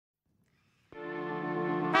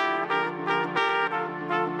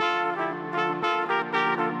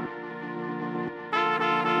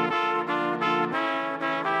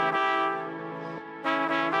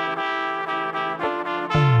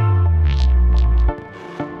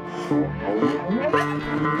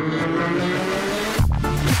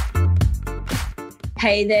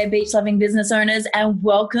Hey there, beach-loving business owners, and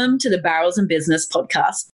welcome to the Barrels and Business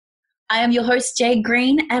podcast. I am your host, Jade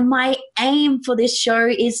Green, and my aim for this show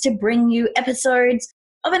is to bring you episodes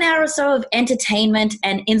of an hour or so of entertainment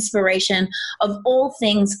and inspiration of all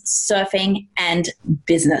things surfing and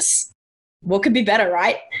business. What could be better,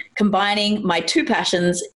 right? Combining my two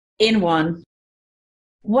passions in one.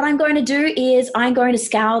 What I'm going to do is I'm going to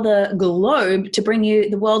scour the globe to bring you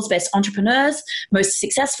the world's best entrepreneurs, most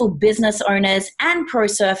successful business owners, and pro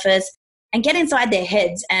surfers, and get inside their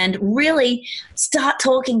heads and really start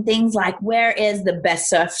talking things like, where is the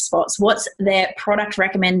best surf spots? What's their product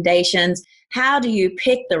recommendations? How do you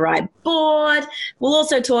pick the right board? We'll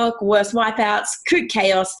also talk worst wipeouts, kook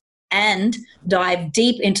chaos, and dive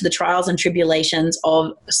deep into the trials and tribulations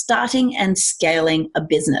of starting and scaling a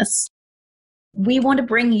business. We want to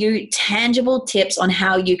bring you tangible tips on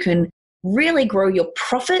how you can really grow your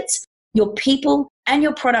profits, your people, and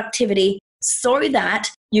your productivity so that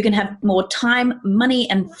you can have more time, money,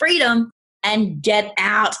 and freedom and get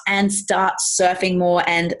out and start surfing more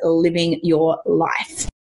and living your life.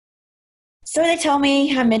 So they tell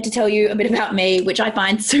me I'm meant to tell you a bit about me, which I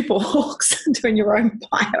find super hawks doing your own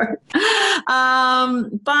bio.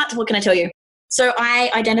 But what can I tell you? So I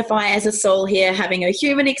identify as a soul here, having a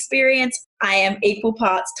human experience. I am equal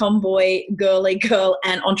parts tomboy, girly girl,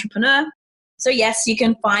 and entrepreneur. So yes, you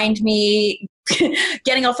can find me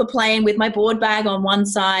getting off a plane with my board bag on one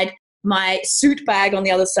side, my suit bag on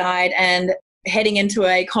the other side, and heading into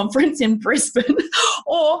a conference in Brisbane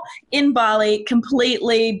or in Bali,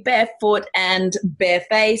 completely barefoot and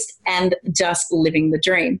barefaced and just living the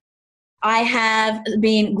dream. I have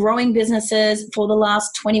been growing businesses for the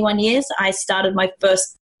last 21 years. I started my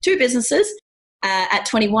first two businesses at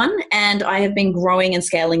 21, and I have been growing and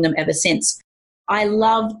scaling them ever since. I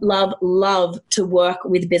love, love, love to work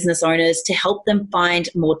with business owners to help them find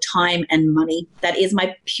more time and money. That is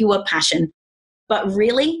my pure passion. But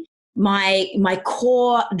really, my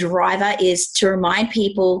core driver is to remind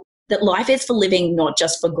people that life is for living, not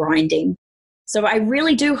just for grinding. So I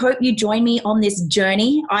really do hope you join me on this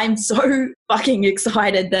journey. I'm so fucking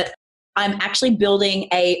excited that I'm actually building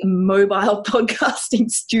a mobile podcasting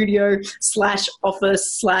studio /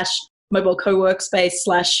 office / mobile co-workspace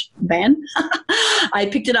 / van. I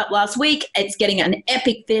picked it up last week. It's getting an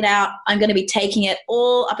epic fit out. I'm going to be taking it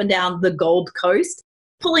all up and down the Gold Coast,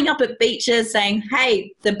 pulling up at beaches saying,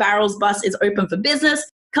 hey, the Barrels bus is open for business.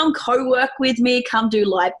 Come co-work with me. Come do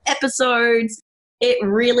live episodes. It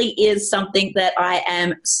really is something that I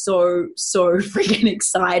am so freaking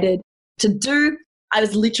excited to do. I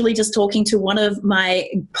was literally just talking to one of my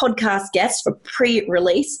podcast guests for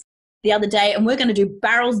pre-release the other day, and we're going to do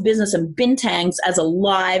Barrels Business and Bintangs as a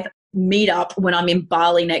live meetup when I'm in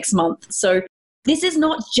Bali next month. So this is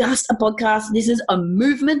not just a podcast. This is a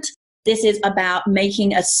movement. This is about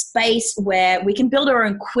making a space where we can build our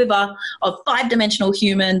own quiver of 5-dimensional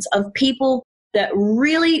humans, of people that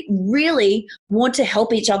really, really want to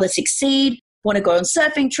help each other succeed, want to go on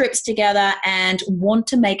surfing trips together, and want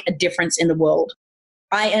to make a difference in the world.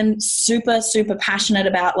 I am super passionate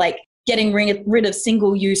about getting rid of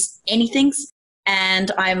single-use anythings, and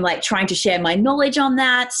I'm trying to share my knowledge on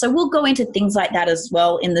that. So we'll go into things like that as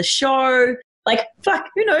well in the show.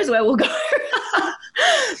 Who knows where we'll go?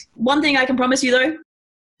 One thing I can promise you though,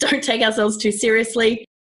 don't take ourselves too seriously.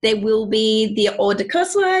 There will be the odd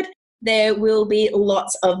curse word. There will be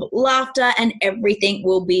lots of laughter, and everything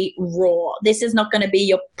will be raw. This is not going to be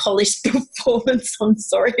your polished performance. I'm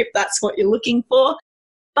sorry if that's what you're looking for,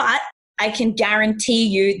 but I can guarantee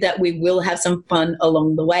you that we will have some fun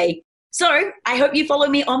along the way. So I hope you follow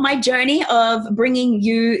me on my journey of bringing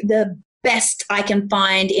you the best I can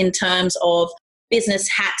find in terms of business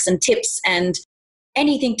hacks and tips and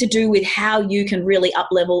anything to do with how you can really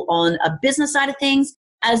up-level on a business side of things,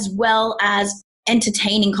 as well as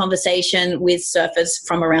entertaining conversation with surfers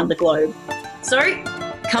from around the globe. So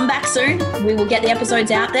come back soon. We will get the episodes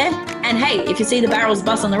out there. And hey, if you see the Barrels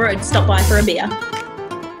bus on the road, stop by for a beer.